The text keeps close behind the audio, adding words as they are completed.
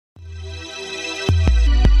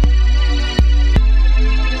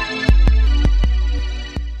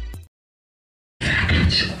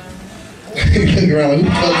looking around like, who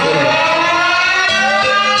the fuck that?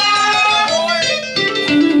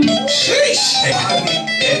 Sheesh!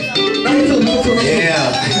 Number two.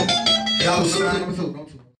 Yeah. Y'all was number two.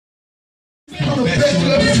 On the best you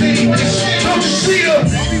ever seen. Don't you see her?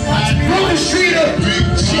 Don't you see her?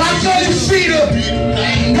 I know you see her.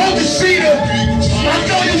 Don't you see her? I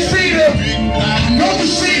know you see her. Don't you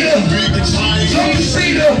see her? Don't you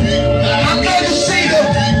see her? I know you see her.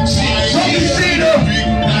 Don't you see her?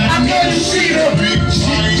 I know you see her.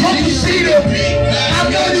 Don't you see her? I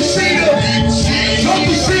know you see her. Don't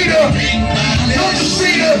you see her? Don't you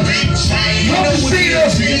see her? Don't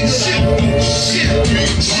you see her?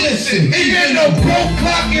 Listen, even the broke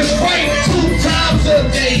clock is right 2 times a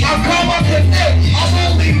day. I call my connect. I'm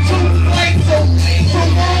only 2 flights away. So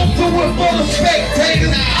won't do it for the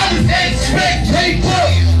spectators. I just expect paper.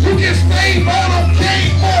 You can stay on a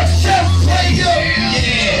game for a chess player.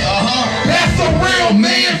 That's a real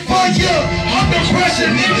man for you. Under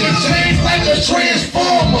pressure, niggas change like a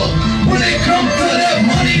transformer. When it comes to that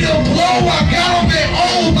money to blow, I got them at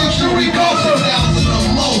old. The jury costs $1,000 or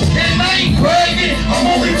more. And I ain't bragging,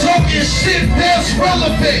 I'm only talking shit that's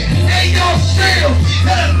relevant. Hey, y'all sales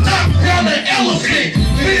that knock down the elephant.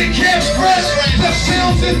 Fitted cash fresh, the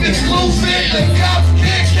sales is exclusive. The cops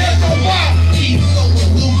can't catch a wild.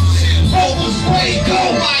 Focus way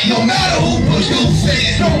go, no matter who produce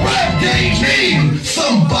it. The rap game need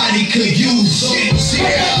somebody could use it.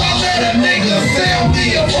 Before I let a nigga sell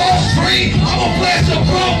me a Wall Street, I'ma flash a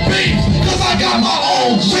broke beat, cause I got my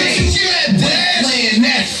own beat. Playing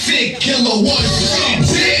that sick killer one shit.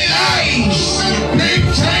 Big nine, big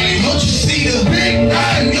chain. Don't you see the big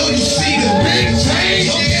nine? Know you see the big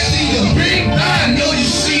chain. Don't you see the big nine? Know you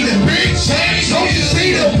see the big chain. Don't you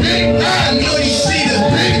see the big nine?